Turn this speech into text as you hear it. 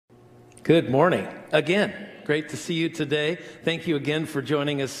Good morning. Again, great to see you today. Thank you again for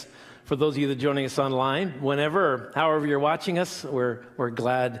joining us. For those of you that are joining us online, whenever or however you're watching us, we're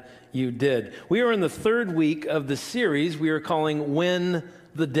glad you did. We are in the third week of the series we are calling Win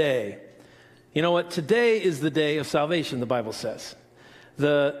the Day. You know what? Today is the day of salvation, the Bible says.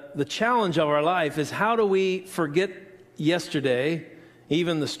 The challenge of our life is, how do we forget yesterday,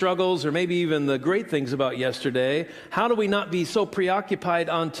 even the struggles or maybe even the great things about yesterday? How do we not be so preoccupied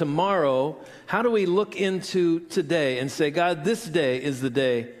on tomorrow? How do we look into today and say, God, this day is the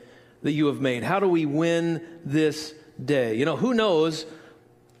day that you have made? How do we win this day? You know, who knows,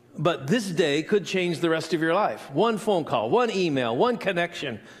 but this day could change the rest of your life. One phone call, one email, one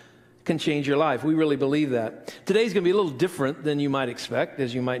connection can change your life. We really believe that. Today's going to be a little different than you might expect,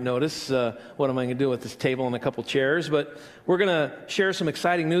 as you might notice. What am I going to do with this table and a couple chairs? But we're going to share some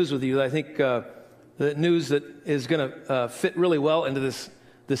exciting news with you that I think the news that is going to fit really well into this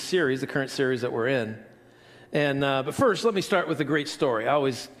series, the current series that we're in. And but first, let me start with a great story. I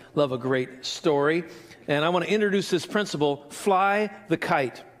always love a great story. And I want to introduce this principle, fly the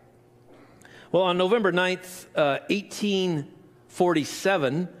kite. Well, on November 9th,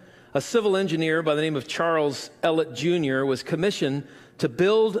 1847, a civil engineer by the name of Charles Ellet Jr. was commissioned to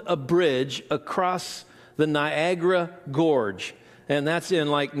build a bridge across the Niagara Gorge. And that's in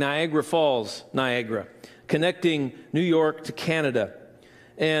like Niagara Falls, Niagara, connecting New York to Canada.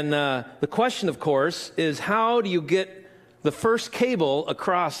 And the question, of course, is how do you get the first cable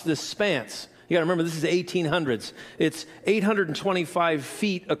across this span? You got to remember, this is the 1800s. It's 825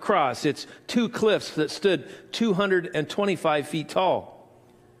 feet across. It's two cliffs that stood 225 feet tall.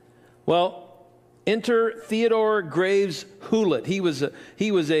 Well, enter Theodore Graves Hewlett. He was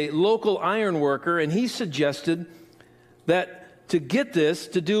a local iron worker, and he suggested that to get this,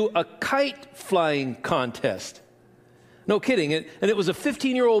 to do a kite flying contest. No kidding. And it was a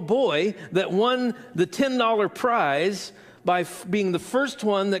 15-year-old boy that won the $10 prize by being the first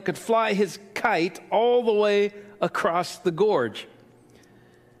one that could fly his kite all the way across the gorge.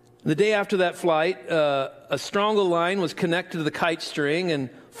 The day after that flight, a Strongel line was connected to the kite string, and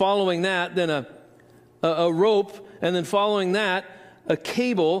following that, then a rope, and then following that, a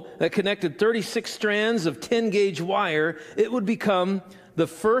cable that connected 36 strands of 10-gauge wire. It would become the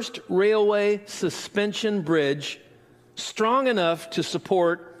first railway suspension bridge strong enough to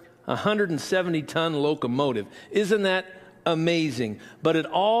support a 170-ton locomotive. Isn't that amazing? But it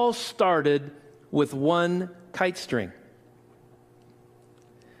all started with one kite string.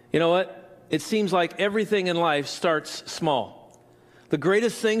 You know what? It seems like everything in life starts small. The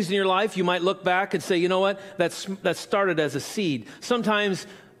greatest things in your life, you might look back and say, you know what? That started as a seed. Sometimes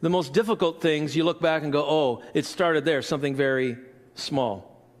the most difficult things, you look back and go, oh, it started there, something very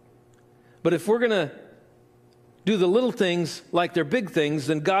small. But if we're going to do the little things like they're big things,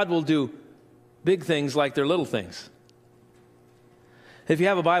 then God will do big things like they're little things. If you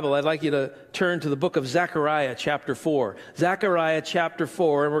have a Bible, I'd like you to turn to the book of Zechariah, chapter 4. Zechariah, chapter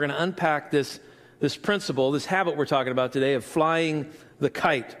 4, and we're going to unpack this principle, this habit we're talking about today of flying the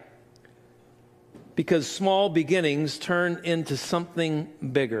kite. Because small beginnings turn into something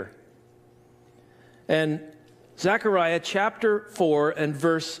bigger. And Zechariah, chapter 4, and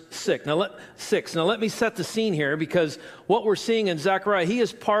verse 6. Now let me set the scene here, because what we're seeing in Zechariah, he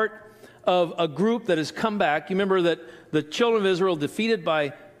is part of a group that has come back. You remember that the children of Israel, defeated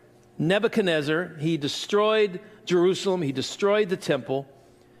by Nebuchadnezzar, he destroyed Jerusalem, he destroyed the temple,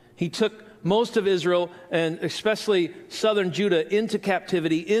 he took most of Israel, and especially southern Judah, into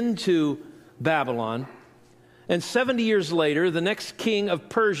captivity, into Babylon. And 70 years later, the next king of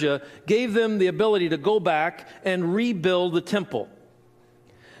Persia gave them the ability to go back and rebuild the temple.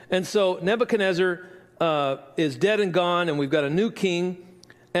 And so Nebuchadnezzar is dead and gone, and we've got a new king.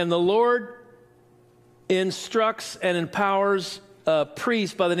 And the Lord instructs and empowers a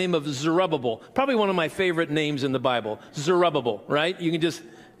priest by the name of Zerubbabel. Probably one of my favorite names in the Bible. Zerubbabel, right? You can just,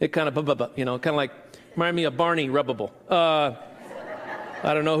 it kind of, you know, kind of like, remind me of Barney Rubbable.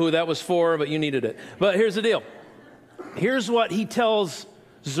 I don't know who that was for, but you needed it. But here's the deal. Here's what he tells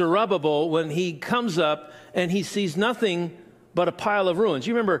Zerubbabel when he comes up and he sees nothing but a pile of ruins.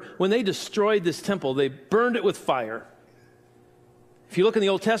 You remember when they destroyed this temple, they burned it with fire. If you look in the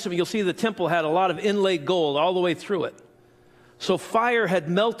Old Testament, you'll see the temple had a lot of inlaid gold all the way through it. So fire had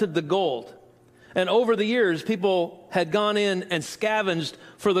melted the gold. And over the years, people had gone in and scavenged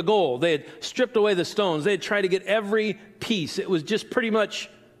for the gold. They had stripped away the stones. They had tried to get every piece. It was just pretty much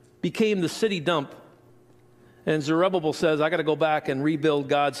became the city dump. And Zerubbabel says, I got to go back and rebuild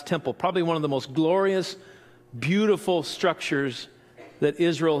God's temple. Probably one of the most glorious, beautiful structures that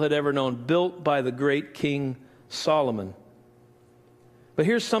Israel had ever known, built by the great King Solomon. But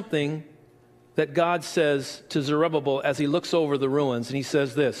here's something that God says to Zerubbabel as he looks over the ruins, and he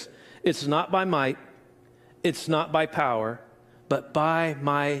says this, "It's not by might, it's not by power, but by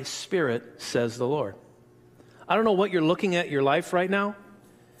my Spirit, says the Lord." I don't know what you're looking at your life right now,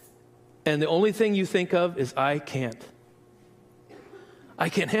 and the only thing you think of is, I can't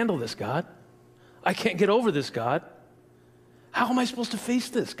handle this, God. I can't get over this, God. How am I supposed to face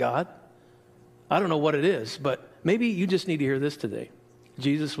this, God? I don't know what it is, but maybe you just need to hear this today.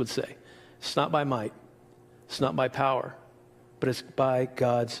 Jesus would say, it's not by might, it's not by power, but it's by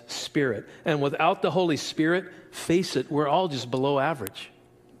God's Spirit. And without the Holy Spirit, face it, we're all just below average.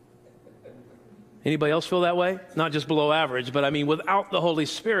 Anybody else feel that way? Not just below average, but I mean without the Holy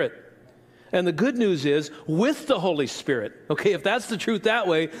Spirit. And the good news is, with the Holy Spirit, okay, if that's the truth that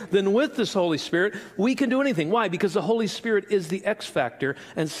way, then with this Holy Spirit, we can do anything. Why? Because the Holy Spirit is the X factor,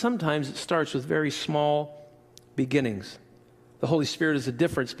 and sometimes it starts with very small beginnings. The Holy Spirit is the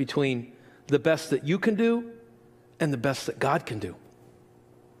difference between the best that you can do and the best that God can do.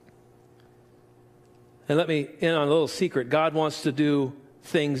 And let me in on a little secret. God wants to do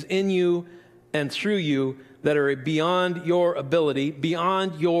things in you and through you that are beyond your ability,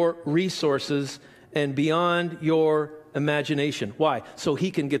 beyond your resources, and beyond your imagination. Why? So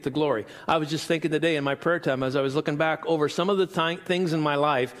he can get the glory. I was just thinking today in my prayer time as I was looking back over some of the things in my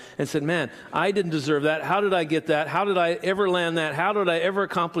life and said, man, I didn't deserve that. How did I get that? How did I ever land that? How did I ever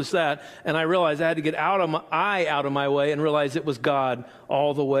accomplish that? And I realized I had to get out of my way and realize it was God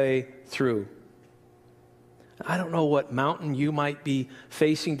all the way through. I don't know what mountain you might be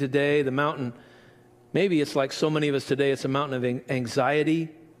facing today. The mountain, maybe it's like so many of us today, it's a mountain of anxiety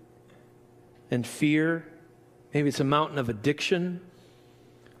and fear. Maybe it's a mountain of addiction.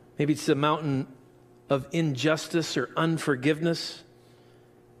 Maybe it's a mountain of injustice or unforgiveness.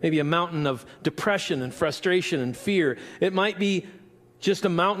 Maybe a mountain of depression and frustration and fear. It might be just a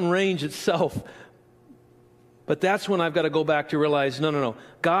mountain range itself. But that's when I've got to go back to realize, no.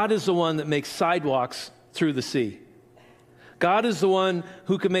 God is the one that makes sidewalks through the sea. God is the one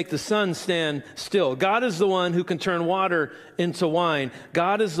who can make the sun stand still. God is the one who can turn water into wine.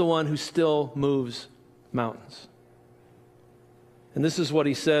 God is the one who still moves mountains. And this is what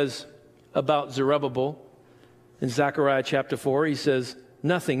he says about Zerubbabel in Zechariah chapter 4. He says,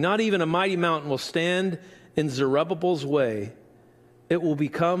 nothing, not even a mighty mountain will stand in Zerubbabel's way. It will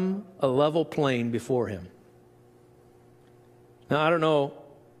become a level plain before him. Now, I don't know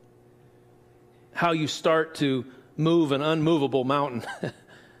how you start to move an unmovable mountain.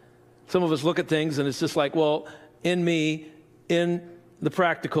 Some of us look at things and it's just like, well, in the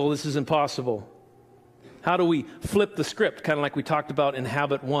practical, this is impossible. How do we flip the script, kind of like we talked about in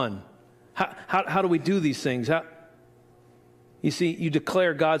Habit 1? How do we do these things? You see, you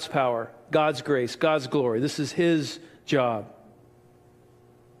declare God's power, God's grace, God's glory. This is his job.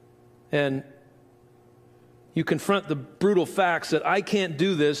 And you confront the brutal facts that I can't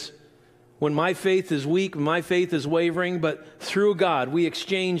do this when my faith is weak, when my faith is wavering, but through God, we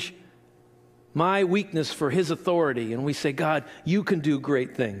exchange my weakness for his authority, and we say, God, you can do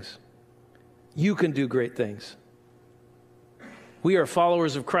great things. You can do great things. We are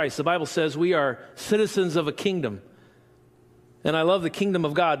followers of Christ. The Bible says we are citizens of a kingdom. And I love the kingdom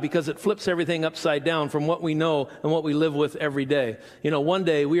of God because it flips everything upside down from what we know and what we live with every day. You know, one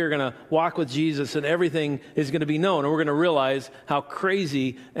day we are going to walk with Jesus and everything is going to be known, and we're going to realize how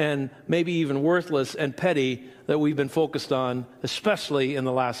crazy and maybe even worthless and petty that we've been focused on, especially in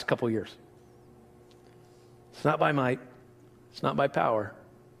the last couple years. It's not by might. It's not by power.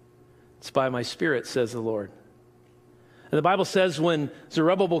 It's by my Spirit, says the Lord. And the Bible says when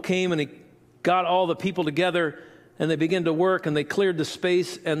Zerubbabel came and he got all the people together, and they began to work, and they cleared the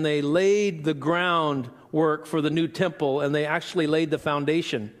space, and they laid the groundwork for the new temple, and they actually laid the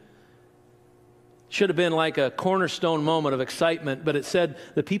foundation. Should have been like a cornerstone moment of excitement, but it said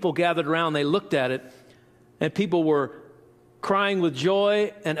the people gathered around, they looked at it, and people were crying with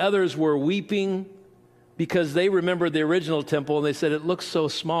joy, and others were weeping because they remembered the original temple, and they said, it looks so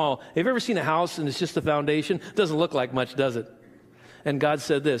small. Have you ever seen a house, and it's just the foundation? It doesn't look like much, does it? And God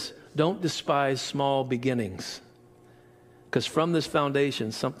said this, don't despise small beginnings, because from this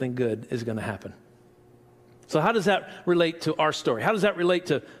foundation, something good is going to happen. So how does that relate to our story? How does that relate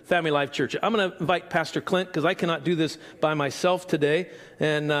to Family Life Church? I'm going to invite Pastor Clint, because I cannot do this by myself today.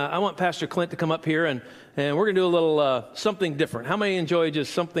 And I want Pastor Clint to come up here, and we're going to do a little something different. How many enjoy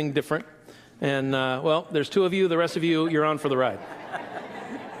just something different? And, well, there's two of you. The rest of you, you're on for the ride.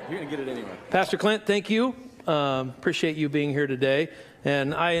 You're going to get it anyway. Pastor Clint, thank you. Appreciate you being here today.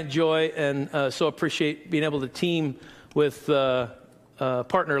 And I enjoy and so appreciate being able to team with a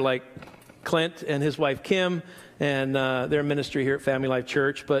partner like Clint and his wife Kim and their ministry here at Family Life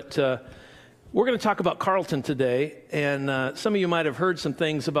Church. But We're going to talk about Carlton today, and some of you might have heard some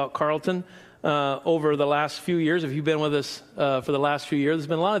things about Carlton over the last few years. If you've been with us for the last few years, there's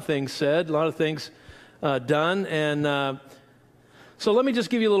been a lot of things said, a lot of things done, and so let me just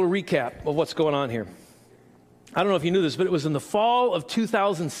give you a little recap of what's going on here. I don't know if you knew this, but it was in the fall of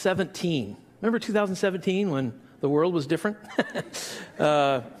 2017. Remember 2017 when the world was different? We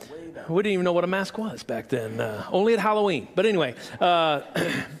didn't even know what a mask was back then, only at Halloween. But anyway,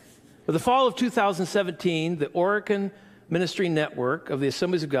 for the fall of 2017, the Oregon Ministry Network of the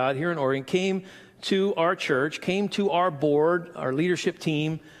Assemblies of God here in Oregon came to our church, came to our board, our leadership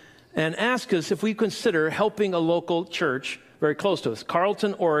team, and asked us if we consider helping a local church very close to us.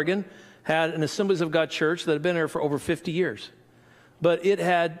 Carlton, Oregon, had an Assemblies of God church that had been there for over 50 years. But it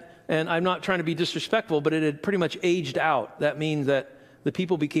had, and I'm not trying to be disrespectful, but it had pretty much aged out. That means that the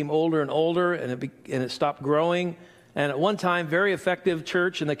people became older and older, and it stopped growing. And at one time, very effective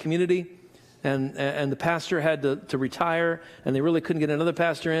church in the community, and the pastor had to retire, and they really couldn't get another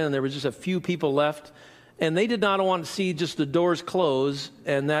pastor in, and there was just a few people left. And they did not want to see just the doors close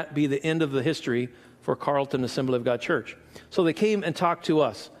and that be the end of the history for Carlton Assembly of God Church. So they came and talked to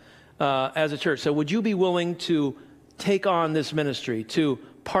us as a church. So would you be willing to take on this ministry, to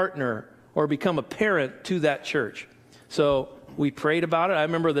partner or become a parent to that church? So we prayed about it. I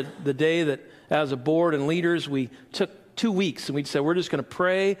remember the day that as a board and leaders, we took 2 weeks and we said, we're just going to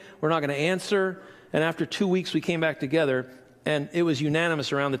pray. We're not going to answer. And after 2 weeks, we came back together and it was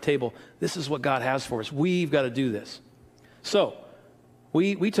unanimous around the table. This is what God has for us. We've got to do this. So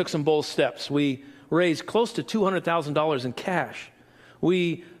we took some bold steps. We raised close to $200,000 in cash.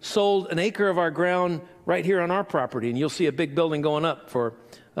 We sold an acre of our ground right here on our property, and you'll see a big building going up for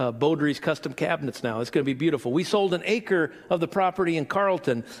Beaudry's Custom Cabinets now. It's going to be beautiful. We sold an acre of the property in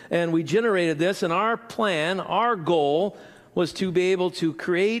Carlton, and we generated this, and our plan, our goal, was to be able to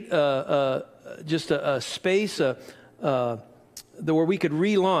create just a space where we could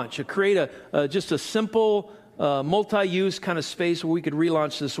relaunch, create just a simple multi-use kind of space where we could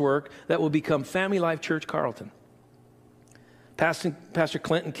relaunch this work that will become Family Life Church Carlton. Pastor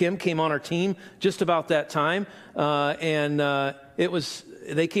Clint and Kim came on our team just about that time, and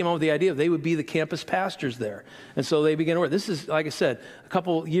they came on with the idea of they would be the campus pastors there. And so they began to work. This is, like I said, a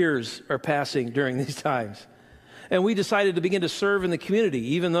couple years are passing during these times. And we decided to begin to serve in the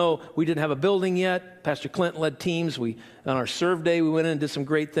community, even though we didn't have a building yet. Pastor Clint led teams. On our serve day, we went in and did some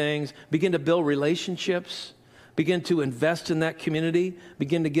great things, begin to build relationships, begin to invest in that community,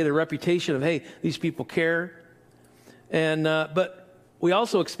 begin to get a reputation of, hey, these people care. And but we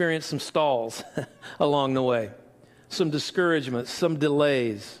also experienced some stalls along the way, some discouragements, some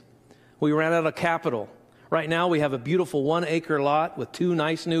delays. We ran out of capital. Right now we have a beautiful 1 acre lot with 2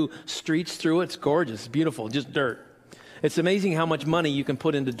 nice new streets through it. It's gorgeous, it's beautiful, just dirt. It's amazing how much money you can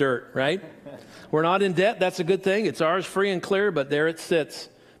put into dirt, right? We're not in debt, that's a good thing. It's ours free and clear, but there it sits.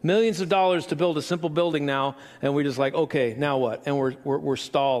 Millions of dollars to build a simple building now, and we're just like, okay, now what? And we're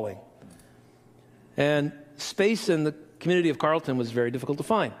stalling. And space in the community of Carlton was very difficult to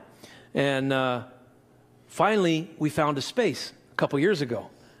find. And finally, we found a space a couple years ago.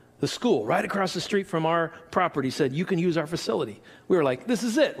 The school right across the street from our property said, you can use our facility. We were like, this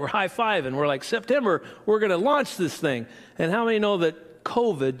is it. We're high-fiving. We're like, September, we're going to launch this thing. And how many know that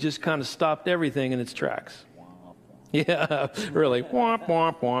COVID just kind of stopped everything in its tracks? Yeah, really. Wah,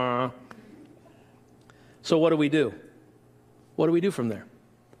 wah, wah. So what do we do? What do we do from there?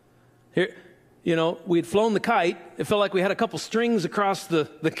 Here, you know, we'd flown the kite. It felt like we had a couple strings across the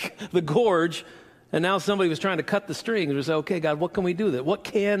gorge, and now somebody was trying to cut the strings. We said, okay, God, what can we do? What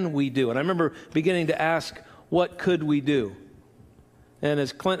can we do? And I remember beginning to ask, what could we do? And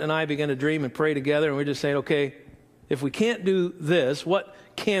as Clint and I began to dream and pray together, and we're just saying, okay, if we can't do this, what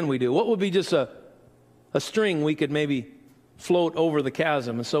can we do? What would be just a string we could maybe float over the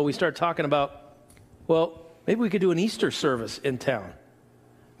chasm? And so we start talking about, well, maybe we could do an Easter service in town.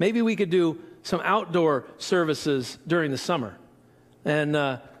 Maybe we could do some outdoor services during the summer. And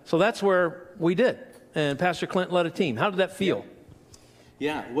so that's where we did. And Pastor Clint led a team. How did that feel?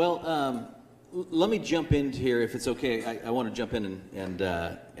 Yeah, well, let me jump in here, if it's okay. I want to jump in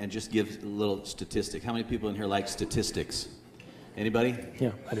and just give a little statistic. How many people in here like statistics? Anybody?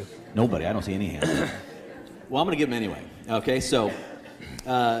 Yeah, I do. Nobody. I don't see any hands. Well, I'm going to give them anyway. Okay, so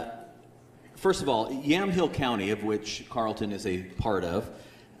first of all, Yamhill County, of which Carlton is a part of,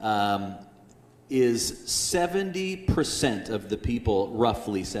 is 70% of the people,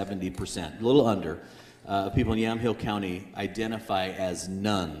 roughly 70%, a little under, people in Yamhill County identify as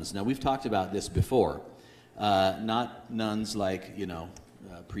nuns. Now, we've talked about this before. Not nuns like, you know,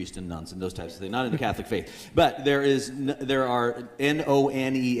 priests and nuns and those types of things, not in the Catholic faith. But there are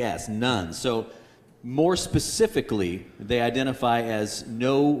N-O-N-E-S, nuns. So more specifically, they identify as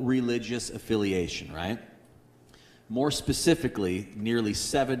no religious affiliation, right? More specifically, nearly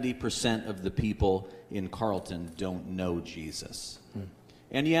 70% of the people in Carlton don't know Jesus.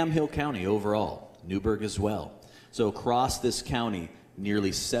 And Yamhill County overall, Newburgh as well. So across this county,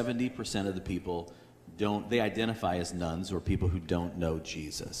 nearly 70% of the people they identify as nuns or people who don't know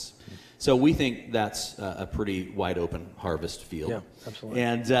Jesus. So we think that's a pretty wide open harvest field. Yeah, absolutely.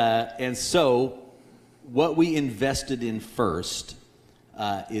 And so what we invested in first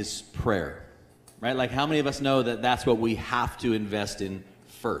is prayer, right? Like, how many of us know that that's what we have to invest in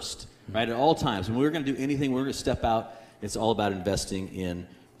first, right? At all times, when we're going to do anything, we're going to step out, it's all about investing in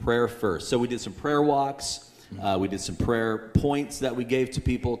prayer first. So we did some prayer walks. We did some prayer points that we gave to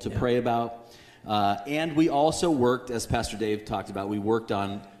people to pray about. And we also worked, as Pastor Dave talked about, we worked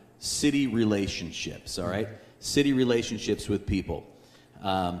on city relationships, all right? City relationships with people.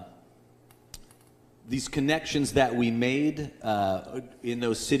 These connections that we made in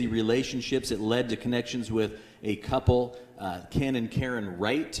those city relationships, it led to connections with a couple, Ken and Karen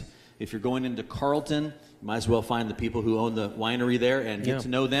Wright. If you're going into Carlton, you might as well find the people who own the winery there and get to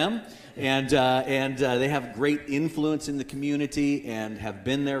know them. And they have great influence in the community and have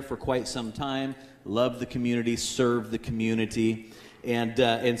been there for quite some time, love the community, serve the community.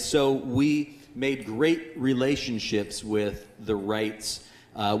 And so we made great relationships with the Wrights,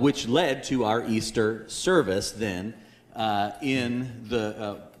 which led to our Easter service then in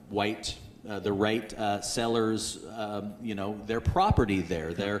the the Wright sellers, their property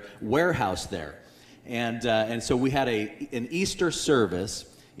there, their warehouse there. And so we had an Easter service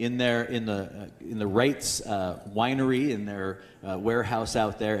in the Wrights winery, in their warehouse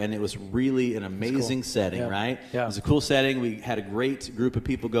out there, and it was really an amazing setting, right? Yeah. It was a cool setting. We had a great group of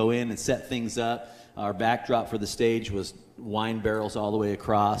people go in and set things up. Our backdrop for the stage was wine barrels all the way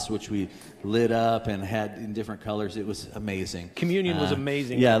across, which we lit up and had in different colors. It was amazing. Communion was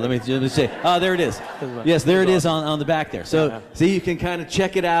amazing. Yeah, let me say. Oh, there it is. Yes, there it is on the back there. So see, you can kind of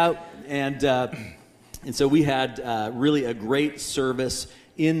check it out. And so we had really a great service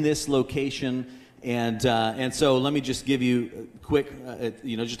in this location. And so let me just give you a quick,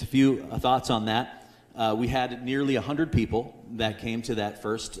 just a few thoughts on that. We had nearly 100 people that came to that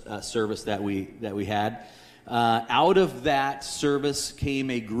first service that we had. Out of that service came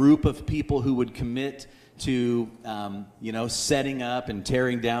a group of people who would commit to, setting up and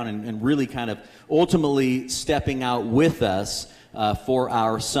tearing down and really kind of ultimately stepping out with us for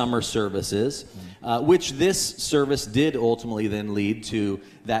our summer services, which this service did ultimately then lead to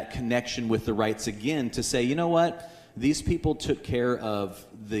that connection with the Wrights again to say, you know what? These people took care of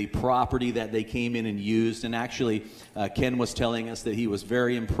the property that they came in and used. And actually, Ken was telling us that he was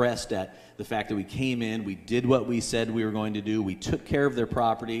very impressed at the fact that we came in, we did what we said we were going to do, we took care of their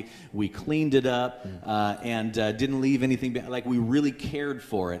property, we cleaned it up, and didn't leave anything behind. Like, we really cared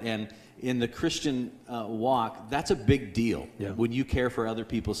for it. And in the Christian walk, that's a big deal. Yeah. When you care for other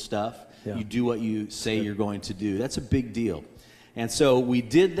people's stuff, you do what you say you're going to do. That's a big deal. And so we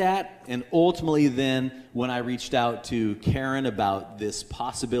did that, and ultimately then when I reached out to Karen about this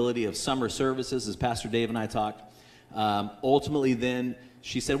possibility of summer services, as Pastor Dave and I talked, ultimately then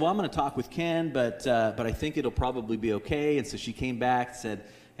she said, well, I'm going to talk with Ken, but I think it'll probably be okay. And so she came back and said,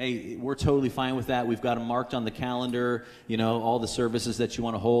 hey, we're totally fine with that. We've got them marked on the calendar, all the services that you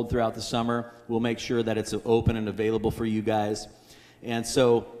want to hold throughout the summer. We'll make sure that it's open and available for you guys. And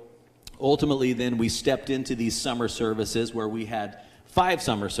so ultimately, then, we stepped into these summer services where we had 5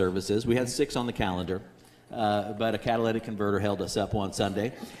 summer services. We had 6 on the calendar, but a catalytic converter held us up one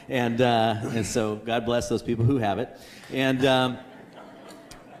Sunday. And so God bless those people who have it.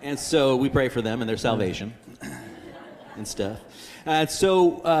 And so we pray for them and their salvation and stuff. And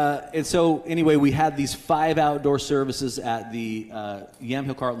so anyway, we had these 5 outdoor services at the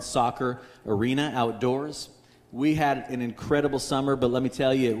Yamhill Carlton Soccer Arena outdoors. We had an incredible summer, but let me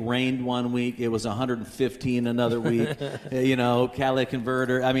tell you, it rained one week. It was 115 another week, catalytic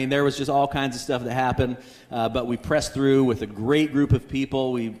converter. I mean, there was just all kinds of stuff that happened, but we pressed through with a great group of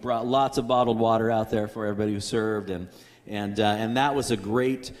people. We brought lots of bottled water out there for everybody who served, and that was a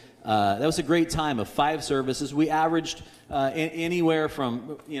great time of 5 services. We averaged anywhere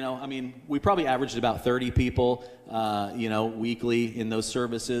from, we probably averaged about 30 people, weekly in those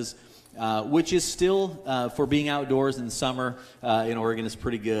services. Which is still, for being outdoors in the summer in Oregon, is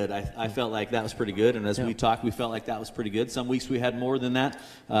pretty good. I felt like that was pretty good, and as we talked, we felt like that was pretty good. Some weeks we had more than that.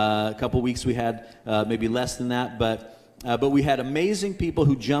 A couple weeks we had maybe less than that, but we had amazing people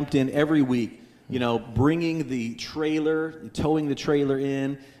who jumped in every week you know, bringing the trailer, towing the trailer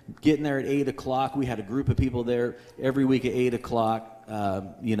in, getting there at 8 o'clock. We had a group of people there every week at 8 o'clock,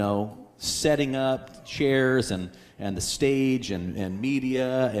 you know, setting up chairs and the stage and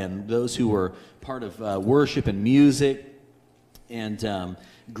media and those who were part of worship and music, and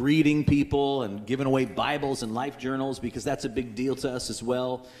greeting people and giving away Bibles and life journals, because that's a big deal to us as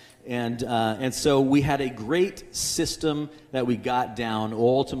well. And so we had a great system that we got down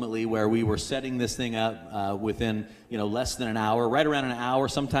ultimately, where we were setting this thing up within, you know, less than an hour, right around an hour,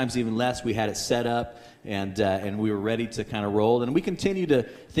 sometimes even less. We had it set up, and we were ready to kind of roll. And we continue to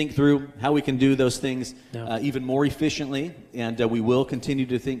think through how we can do those things even more efficiently, and we will continue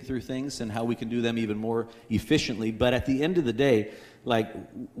to think through things and how we can do them even more efficiently. But at the end of the day, like,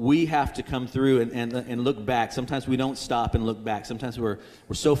 we have to come through and look back. Sometimes we don't stop and look back. Sometimes we're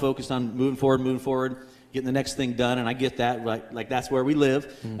so focused on moving forward, getting the next thing done, and I get that, like that's where we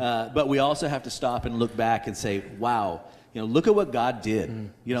live. But we also have to stop and look back and say, wow, you know, look at what God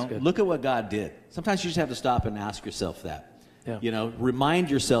did. You know, look at what God did. Sometimes you just have to stop and ask yourself that. You know, remind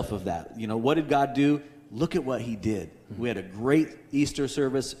yourself of that. You know, what did God do? Look at what he did. We had a great Easter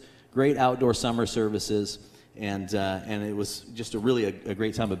service, great outdoor summer services. And it was just a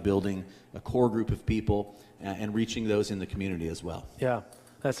great time of building a core group of people and reaching those in the community as well. Yeah,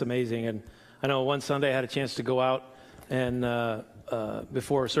 that's amazing. And I know one Sunday I had a chance to go out and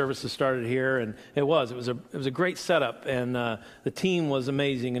before services started here, and it was a great setup, and the team was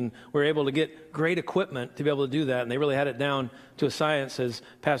amazing, and we were able to get great equipment to be able to do that, and they really had it down to a science, as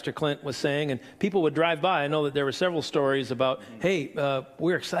Pastor Clint was saying. And people would drive by. I know that there were several stories about, hey,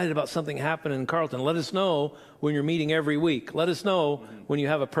 we're excited about something happening in Carlton. Let us know when you're meeting every week. Let us know when you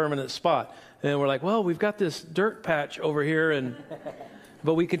have a permanent spot. And we're like, well, we've got this dirt patch over here,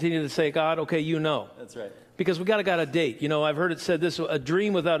 but we continue to say, God, okay, you know. That's right. Because we got a date. You know, I've heard it said this: a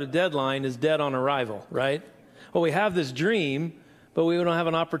dream without a deadline is dead on arrival, right? Well, we have this dream, but we don't have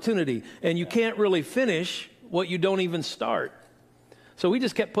an opportunity. And you can't really finish what you don't even start. So we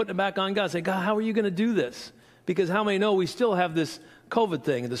just kept putting it back on God, saying, God, how are you going to do this? Because how many know we still have this COVID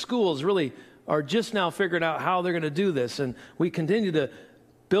thing? And the schools really are just now figuring out how they're going to do this. And we continue to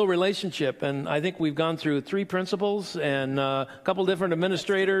build relationship, and I think we've gone through 3 principals and a couple different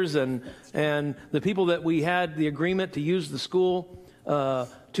administrators, and the people that we had the agreement to use the school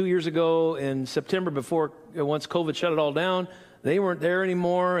 2 years ago in September, once COVID shut it all down, they weren't there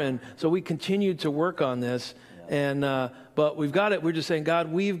anymore, and so we continued to work on this. And but we've got it. We're just saying,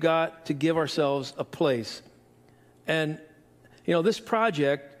 God, we've got to give ourselves a place. And you know, this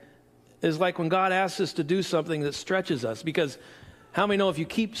project is like when God asks us to do something that stretches us, because how many know if you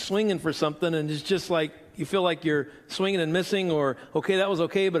keep swinging for something and it's just like you feel like you're swinging and missing, or, okay, that was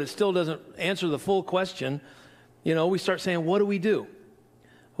okay, but it still doesn't answer the full question, you know, we start saying, what do we do?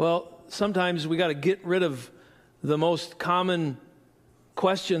 Well, sometimes we got to get rid of the most common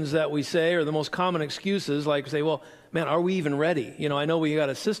questions that we say, or the most common excuses, like say, well, man, are we even ready? You know, I know we got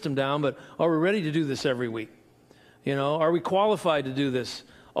a system down, but are we ready to do this every week? You know, are we qualified to do this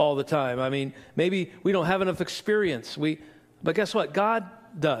all the time? I mean, maybe we don't have enough experience. But guess what? God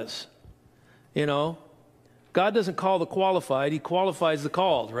does. You know, God doesn't call the qualified. He qualifies the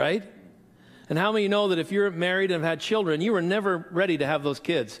called, right? And how many know that if you're married and have had children, you were never ready to have those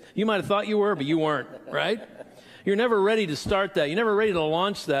kids? You might have thought you were, but you weren't, right? You're never ready to start that. You're never ready to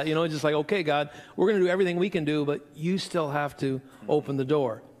launch that. You know, it's just like, okay, God, we're going to do everything we can do, but you still have to open the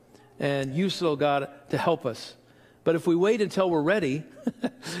door. And you still got to help us. But if we wait until we're ready,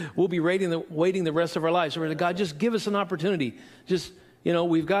 we'll be waiting the rest of our lives. So we're like, God, just give us an opportunity. Just, you know,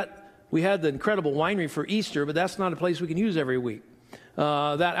 we had the incredible winery for Easter, but that's not a place we can use every week.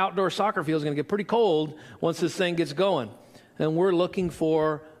 That outdoor soccer field is going to get pretty cold once this thing gets going. And we're looking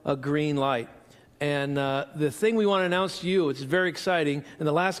for a green light. And the thing we want to announce to you, it's very exciting. In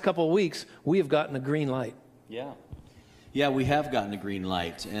the last couple of weeks, we have gotten a green light. Yeah, we have gotten a green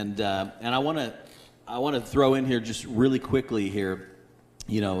light. And I want to throw in here just really quickly here,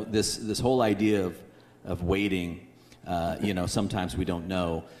 you know, this whole idea of waiting. You know, sometimes we don't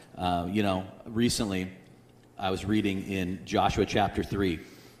know. You know, recently I was reading in Joshua chapter 3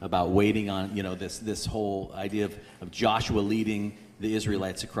 about waiting on, you know, this whole idea of Joshua leading the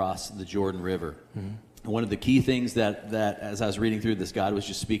Israelites across the Jordan River. And one of the key things that as I was reading through this, God was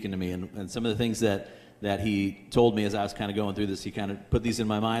just speaking to me, and some of the things that he told me as I was kind of going through this, he kind of put these in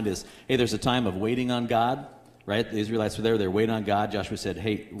my mind is, hey, there's a time of waiting on God, right? The Israelites were there, they're waiting on God. Joshua said,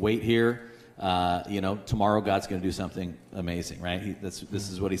 hey, wait here. You know, tomorrow God's going to do something amazing, right? This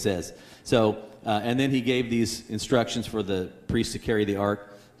is what he says. So, and then he gave these instructions for the priests to carry the ark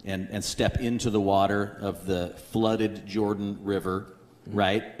and step into the water of the flooded Jordan River.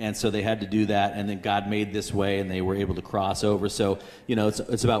 right? And so they had to do that, and then God made this way, and they were able to cross over. So, you know,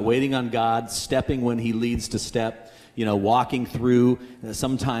 it's about waiting on God, stepping when he leads to step, you know, walking through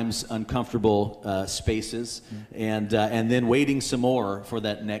sometimes uncomfortable spaces, and then waiting some more for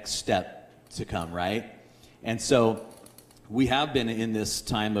that next step to come, right? And so we have been in this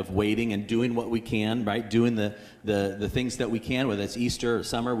time of waiting and doing what we can, right? Doing the things that we can, whether it's Easter or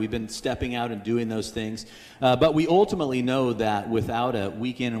summer. We've been stepping out and doing those things. But we ultimately know that without a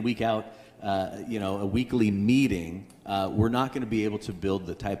week in and week out, you know, a weekly meeting, we're not going to be able to build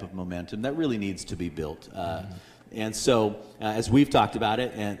the type of momentum that really needs to be built. And so, as we've talked about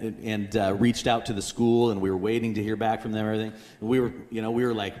it and reached out to the school, and we were waiting to hear back from them and everything, we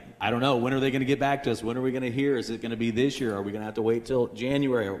were like, I don't know, when are they going to get back to us? When are we going to hear? Is it going to be this year? Are we going to have to wait till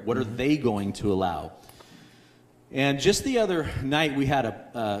January? Or what are they going to allow? And just the other night, we had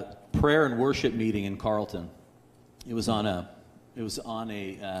a prayer and worship meeting in Carlton. It was on a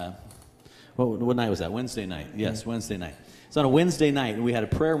what night was that? Wednesday night. Yes, Wednesday night. It's on a Wednesday night, and we had a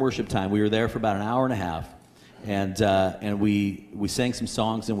prayer and worship time. We were there for about an hour and a half. And we sang some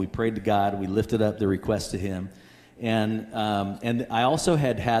songs, and we prayed to God. We lifted up the request to him. And I also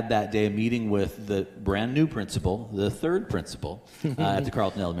had that day a meeting with the brand new principal, the third principal at the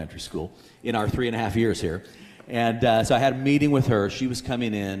Carlton Elementary School in our 3.5 years here. And so I had a meeting with her. She was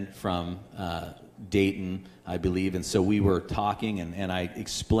coming in from Dayton, I believe. And so we were talking, and I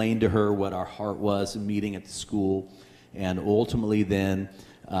explained to her what our heart was in meeting at the school. And ultimately then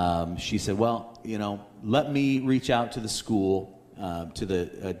she said, well, you know, let me reach out to the school, to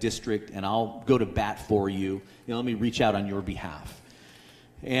the district, and I'll go to bat for you. You know, let me reach out on your behalf.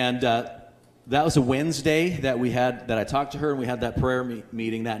 And that was a Wednesday that I talked to her, and we had that prayer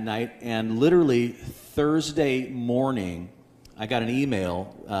meeting that night. And literally Thursday morning, I got an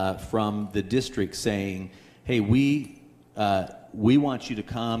email from the district saying, hey, we want you to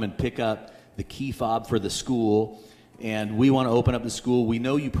come and pick up the key fob for the school, and we want to open up the school. We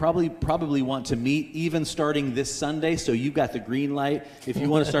know you probably want to meet even starting this Sunday, so you've got the green light. If you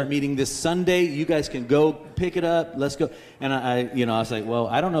want to start meeting this Sunday, you guys can go pick it up. Let's go. And I was like, well,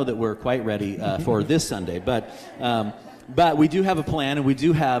 I don't know that we're quite ready for this Sunday, but we do have a plan, and we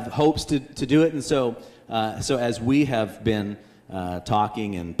do have hopes to do it. And so as we have been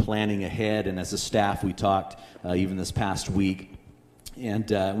talking and planning ahead, and as a staff, we talked even this past week,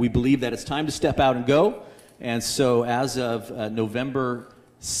 and we believe that it's time to step out and go. And so as of November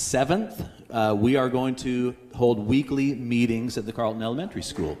 7th, we are going to hold weekly meetings at the Carlton Elementary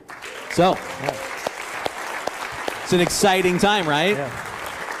School. So it's an exciting time, right?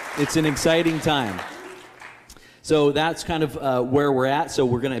 Yeah. It's an exciting time. So that's kind of where we're at. So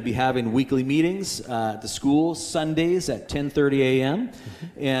we're going to be having weekly meetings at the school Sundays at 10:30 a.m.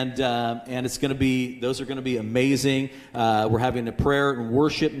 And it's going to be, those are going to be amazing. We're having a prayer and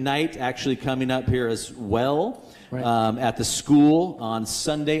worship night actually coming up here as well, right, at the school on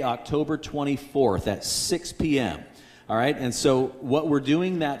Sunday, October 24th at 6 p.m. All right. And so what we're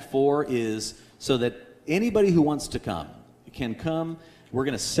doing that for is so that anybody who wants to come can come. We're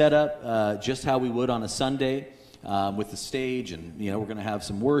going to set up just how we would on a Sunday. With the stage, and we're going to have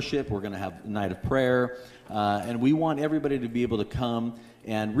some worship, we're going to have a night of prayer, and we want everybody to be able to come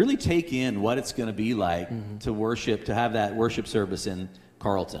and really take in what it's going to be like to worship, to have that worship service in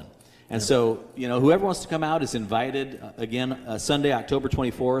Carlton. And so, whoever wants to come out is invited. Again, Sunday, October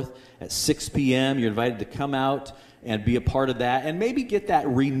 24th at 6 p.m. You're invited to come out and be a part of that, and maybe get that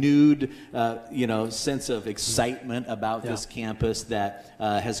renewed, sense of excitement about this campus that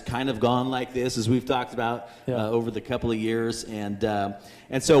has kind of gone like this, as we've talked about over the couple of years. And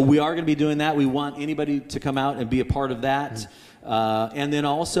so we are going to be doing that. We want anybody to come out and be a part of that. And then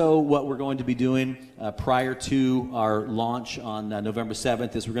also what we're going to be doing prior to our launch on November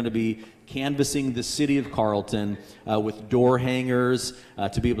 7th is we're going to be canvassing the city of Carlton with door hangers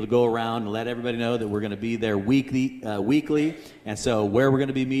to be able to go around and let everybody know that we're going to be there weekly, and so where we're going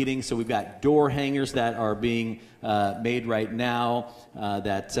to be meeting. So we've got door hangers that are being made right now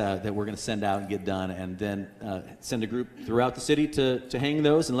that we're going to send out and get done, and then send a group throughout the city to hang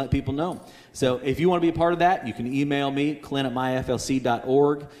those and let people know. So if you want to be a part of that, you can email me,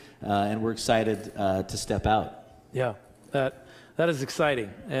 clint@myflc.org, and we're excited to step out. Yeah, that is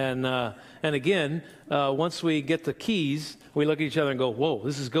exciting. And again, once we get the keys, we look at each other and go, whoa,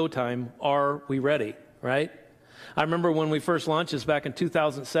 this is go time. Are we ready, right? I remember when we first launched this back in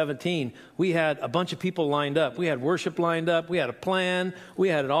 2017, we had a bunch of people lined up. We had worship lined up. We had a plan. We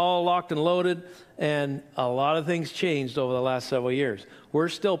had it all locked and loaded. And a lot of things changed over the last several years. We're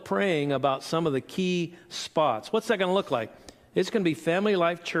still praying about some of the key spots. What's that going to look like? It's going to be Family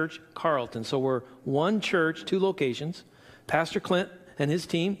Life Church Carlton. So we're one church, 2 locations. Pastor Clint and his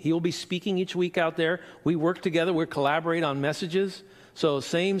team. He will be speaking each week out there. We work together. We collaborate on messages. So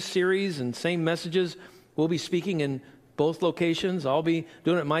same series and same messages. We'll be speaking in both locations. I'll be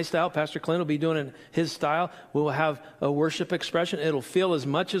doing it my style. Pastor Clint will be doing it his style. We'll have a worship expression. It'll feel as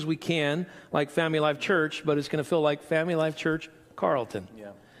much as we can like Family Life Church, but it's going to feel like Family Life Church Carlton.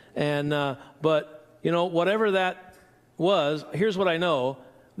 Yeah. And but you know, whatever that was, here's what I know: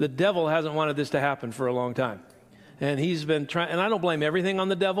 the devil hasn't wanted this to happen for a long time, and he's been trying. And I don't blame everything on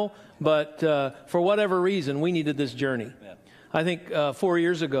the devil, but for whatever reason, we needed this journey. Yeah. I think 4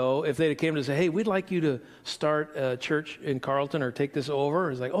 years ago, if they'd came to say, hey, we'd like you to start a church in Carlton or take this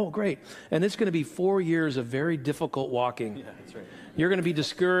over, it's like, oh, great. And it's going to be 4 years of very difficult walking. Yeah, that's right. You're going to be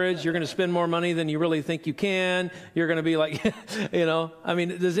discouraged. You're going to spend more money than you really think you can. You're going to be like, you know, I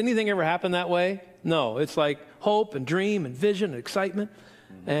mean, does anything ever happen that way? No. It's like hope and dream and vision and excitement.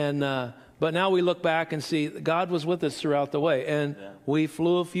 Mm-hmm. And but now we look back and see God was with us throughout the way. And we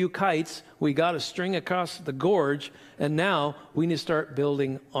flew a few kites. We got a string across the gorge. And now we need to start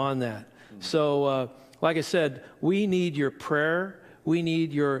building on that. Mm-hmm. So like I said, we need your prayer. We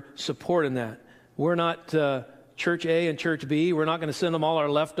need your support in that. We're not Church A and Church B. We're not going to send them all our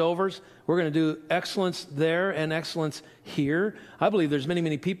leftovers. We're going to do excellence there and excellence here. I believe there's many,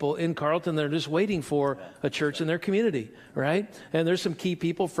 many people in Carlton that are just waiting for a church in their community, right? And there's some key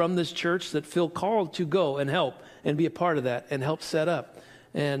people from this church that feel called to go and help and be a part of that and help set up.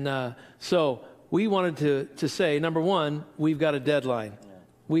 And so we wanted to say, number one, we've got a deadline.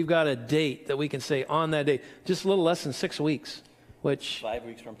 We've got a date that we can say on that date, just a little less than 6 weeks, which... 5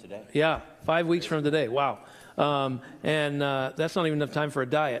 weeks from today. Yeah, 5 weeks from today. Wow. And that's not even enough time for a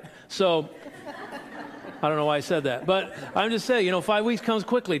diet. So I don't know why I said that. But I'm just saying, you know, 5 weeks comes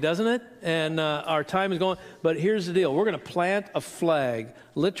quickly, doesn't it? And our time is going. But here's the deal. We're going to plant a flag,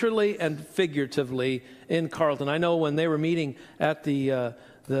 literally and figuratively, in Carlton. I know when they were meeting at the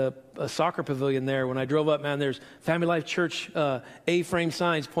soccer pavilion there, when I drove up, man, there's Family Life Church A-frame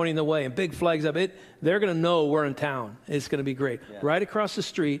signs pointing the way and big flags up. They're going to know we're in town. It's going to be great. Yeah. Right across the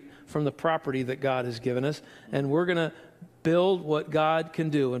street from the property that God has given us, and we're going to build what God can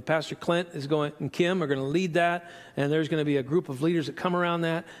do. And Pastor Clint is going, and Kim are going to lead that, and there's going to be a group of leaders that come around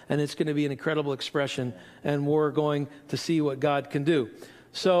that, and it's going to be an incredible expression, and we're going to see what God can do.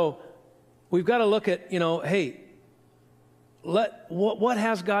 So we've got to look at, you know, hey, what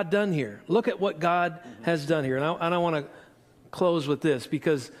has God done here? Look at what God has done here. And I want to close with this,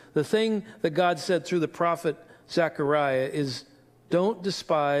 because the thing that God said through the prophet Zechariah is, don't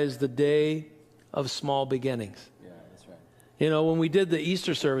despise the day of small beginnings. Yeah, that's right. You know, when we did the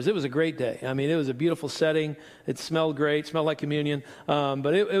Easter service, it was a great day. I mean, it was a beautiful setting. It smelled great, smelled like communion.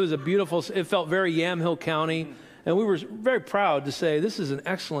 But it was a beautiful, it felt very Yamhill County. And we were very proud to say, this is an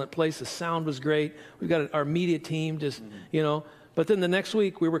excellent place. The sound was great. We've got our media team just, you know. But then the next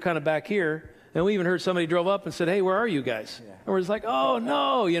week, we were kind of back here. And we even heard somebody drove up and said, hey, where are you guys? Yeah. And we're just like, oh,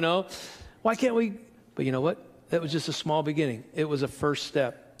 no, you know. Why can't we? But you know what? That was just a small beginning. It was a first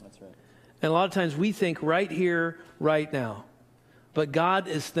step. That's right. And a lot of times we think right here, right now. But God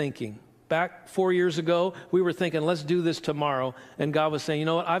is thinking. Back 4 years ago, we were thinking, let's do this tomorrow. And God was saying, you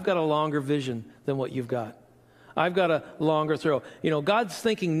know what? I've got a longer vision than what you've got. I've got a longer throw. You know, God's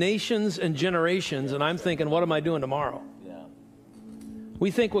thinking nations and generations, and I'm thinking, what am I doing tomorrow? Yeah.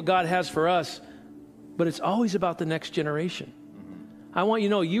 We think what God has for us, but it's always about the next generation. Mm-hmm. I want you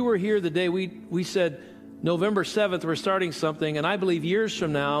to know, you were here the day we said, November 7th, we're starting something, and I believe years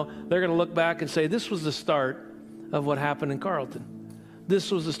from now, they're going to look back and say, this was the start of what happened in Carlton.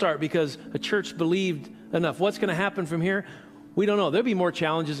 This was the start because a church believed enough. What's going to happen from here? We don't know. There'll be more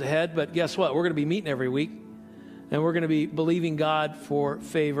challenges ahead, but guess what? We're going to be meeting every week, and we're going to be believing God for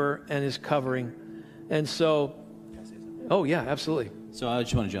favor and His covering. And so, oh yeah, absolutely. So I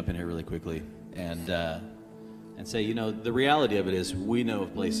just want to jump in here really quickly and say, you know, the reality of it is we know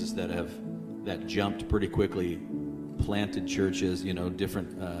of places that jumped pretty quickly, planted churches, you know,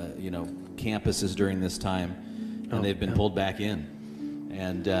 different, campuses during this time, and they've been pulled back in.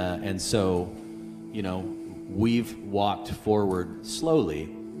 And so, you know, we've walked forward slowly,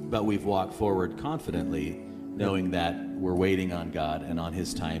 but we've walked forward confidently, knowing that we're waiting on God and on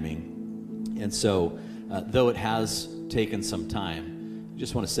His timing. And so, though it has taken some time, I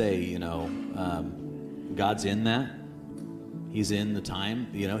just want to say, you know, God's in that. He's in the time,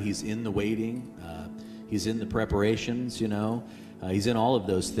 you know, He's in the waiting, He's in the preparations, you know, He's in all of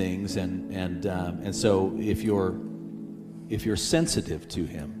those things, and so if you're sensitive to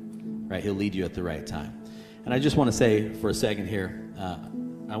Him, right, He'll lead you at the right time. And I just want to say for a second here,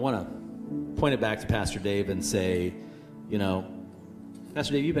 I want to point it back to Pastor Dave and say, you know,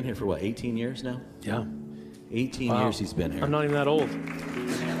 Pastor Dave, you've been here for what, 18 years now? Yeah. 18 years he's been here. I'm not even that old.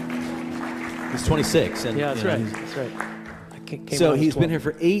 He's 26. And, yeah, that's right. That's right. So he's been here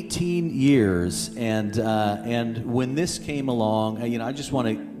for 18 years, and when this came along, I just want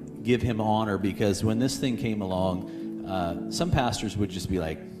to give him honor, because when this thing came along, some pastors would just be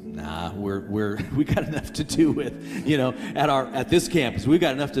like, "Nah, we got enough to do with, at this campus. We've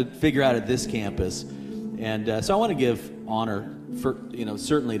got enough to figure out at this campus," and so I want to give honor for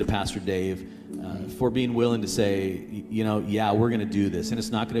certainly to Pastor Dave for being willing to say, yeah, we're going to do this, and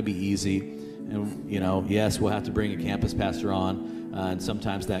it's not going to be easy. And, yes, we'll have to bring a campus pastor on, and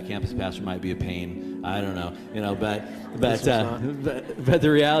sometimes that campus pastor might be a pain. I don't know, but the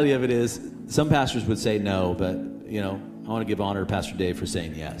reality of it is some pastors would say no, but, I want to give honor to Pastor Dave for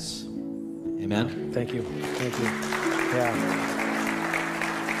saying yes. Amen? Thank you. Thank you. Yeah.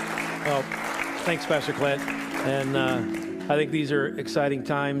 Well, thanks, Pastor Clint. And I think these are exciting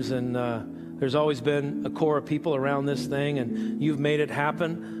times, and there's always been a core of people around this thing, and you've made it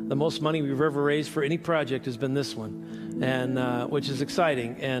happen. The most money we've ever raised for any project has been this one, and which is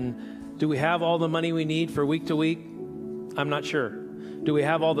exciting. And do we have all the money we need for week to week? I'm not sure. Do we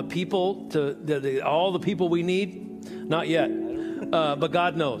have all the people all the people we need? Not yet. But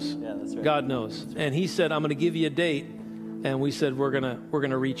God knows. Yeah, that's right. God knows. And He said, "I'm going to give you a date." And we said, we're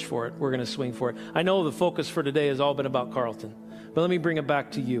gonna reach for it. We're gonna swing for it. I know the focus for today has all been about Carlton, but let me bring it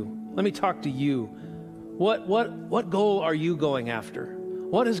back to you. Let me talk to you. What goal are you going after?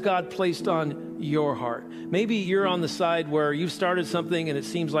 What has God placed on your heart? Maybe you're on the side where you've started something and it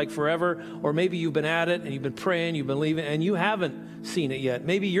seems like forever, or maybe you've been at it and you've been praying, you've been believing, and you haven't seen it yet.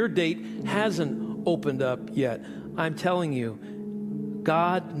 Maybe your date hasn't opened up yet. I'm telling you,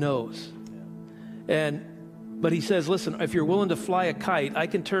 God knows. But He says, listen, if you're willing to fly a kite, I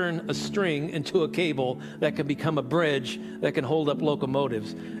can turn a string into a cable that can become a bridge that can hold up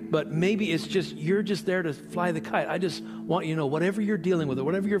locomotives. But maybe it's just, you're just there to fly the kite. I just want you to know, whatever you're dealing with, or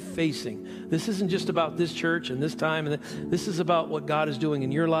whatever you're facing, this isn't just about this church and this time. And this is about what God is doing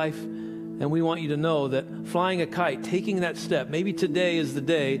in your life. And we want you to know that flying a kite, taking that step, maybe today is the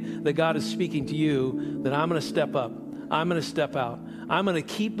day that God is speaking to you, that I'm going to step up. I'm going to step out. I'm going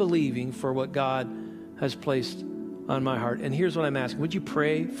to keep believing for what God has placed on my heart. And here's what I'm asking. Would you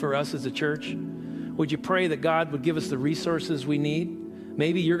pray for us as a church? Would you pray that God would give us the resources we need?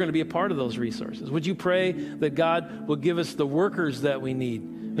 Maybe you're going to be a part of those resources. Would you pray that God would give us the workers that we need?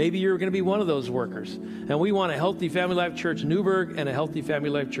 Maybe you're going to be one of those workers. And we want a Healthy Family Life Church Newburgh and a Healthy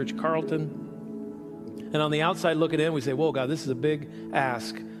Family Life Church Carlton. And on the outside looking in, we say, whoa, God, this is a big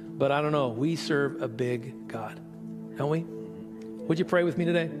ask. But I don't know. We serve a big God. Don't we? Would you pray with me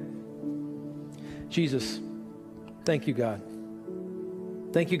today? Jesus, thank you, God.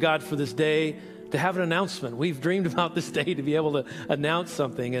 Thank you, God, for this day to have an announcement. We've dreamed about this day to be able to announce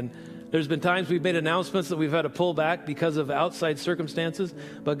something. And there's been times we've made announcements that we've had to pull back because of outside circumstances.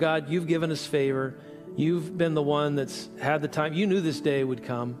 But God, you've given us favor. You've been the one that's had the time. You knew this day would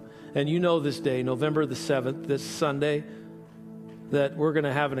come. And you know this day, November the 7th, this Sunday, that we're going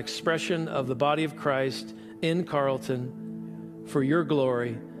to have an expression of the body of Christ in Carlton for your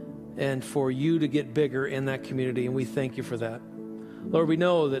glory and for you to get bigger in that community. And we thank you for that. Lord, we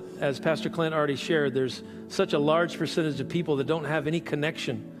know that, as Pastor Clint already shared, there's such a large percentage of people that don't have any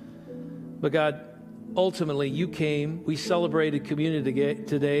connection. But God, ultimately, you came. We celebrated community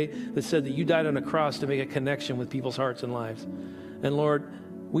today that said that you died on a cross to make a connection with people's hearts and lives. And Lord,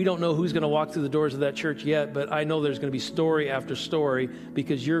 we don't know who's going to walk through the doors of that church yet, but I know there's going to be story after story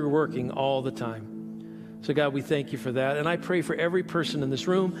because you're working all the time. So God, we thank you for that. And I pray for every person in this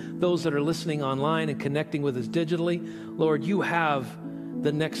room, those that are listening online and connecting with us digitally. Lord, you have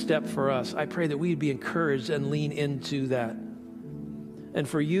the next step for us. I pray that we'd be encouraged and lean into that. And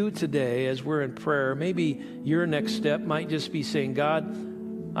for you today, as we're in prayer, maybe your next step might just be saying,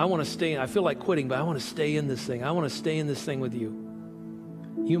 God, I want to stay. I feel like quitting, but I want to stay in this thing. I want to stay in this thing with you.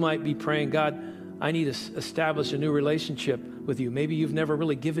 You might be praying, God, I need to establish a new relationship with you. Maybe you've never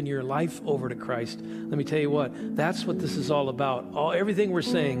really given your life over to Christ. Let me tell you what, that's what this is all about. Everything we're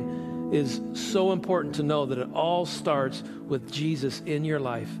saying is so important to know that it all starts with Jesus in your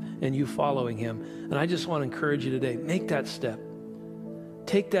life and you following him. And I just want to encourage you today, make that step.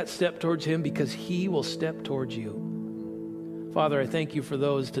 Take that step towards him because he will step towards you. Father, I thank you for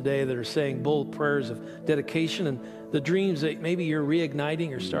those today that are saying bold prayers of dedication and the dreams that maybe you're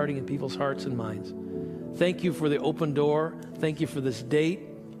reigniting or starting in people's hearts and minds. Thank you for the open door. Thank you for this date.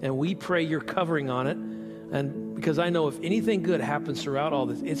 And we pray you're covering on it. And because I know if anything good happens throughout all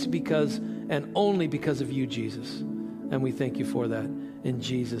this, it's because and only because of you, Jesus. And we thank you for that in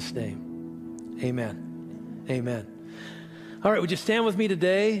Jesus' name. Amen. Amen. All right, would you stand with me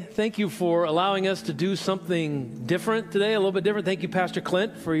today? Thank you for allowing us to do something different today, a little bit different. Thank you, Pastor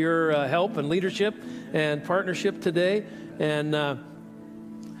Clint, for your help and leadership and partnership today. And I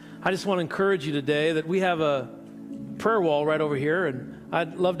just want to encourage you today that we have a prayer wall right over here, and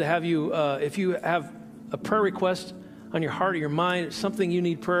I'd love to have you, if you have a prayer request on your heart or your mind, something you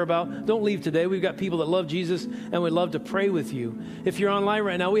need prayer about, don't leave today. We've got people that love Jesus, and we'd love to pray with you. If you're online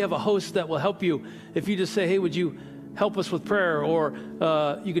right now, we have a host that will help you. If you just say, hey, would you help us with prayer, or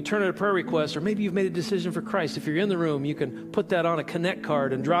you could turn in a prayer request, or maybe you've made a decision for Christ. If you're in the room, you can put that on a Connect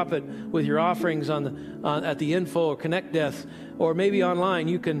card and drop it with your offerings at the info or Connect desk, or maybe online,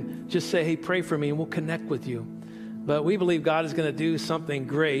 you can just say, hey, pray for me, and we'll connect with you. But we believe God is going to do something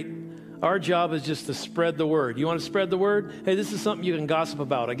great. Our job is just to spread the word. You want to spread the word? Hey, this is something you can gossip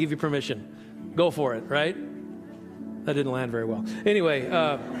about. I give you permission. Go for it, right? That didn't land very well. Anyway,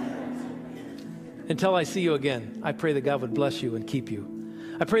 until I see you again, I pray that God would bless you and keep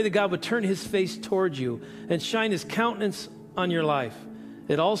you. I pray that God would turn his face towards you and shine his countenance on your life.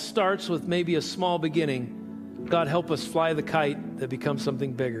 It all starts with maybe a small beginning. God, help us fly the kite that becomes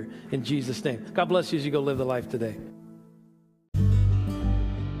something bigger. In Jesus' name. God bless you as you go live the life today.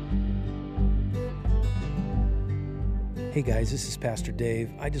 Hey guys, this is Pastor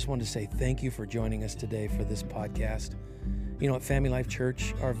Dave. I just wanted to say thank you for joining us today for this podcast. You know, at Family Life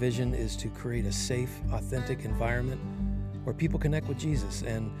Church, our vision is to create a safe, authentic environment where people connect with Jesus.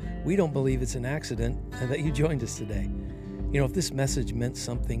 And we don't believe it's an accident that you joined us today. You know, if this message meant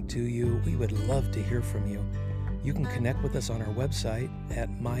something to you, we would love to hear from you. You can connect with us on our website at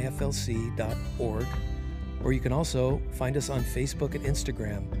myflc.org, or you can also find us on Facebook and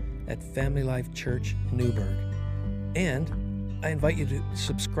Instagram at Family Life Church Newburgh. And I invite you to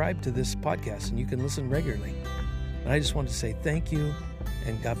subscribe to this podcast, and you can listen regularly. And I just want to say thank you,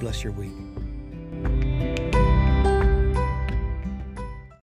 and God bless your week.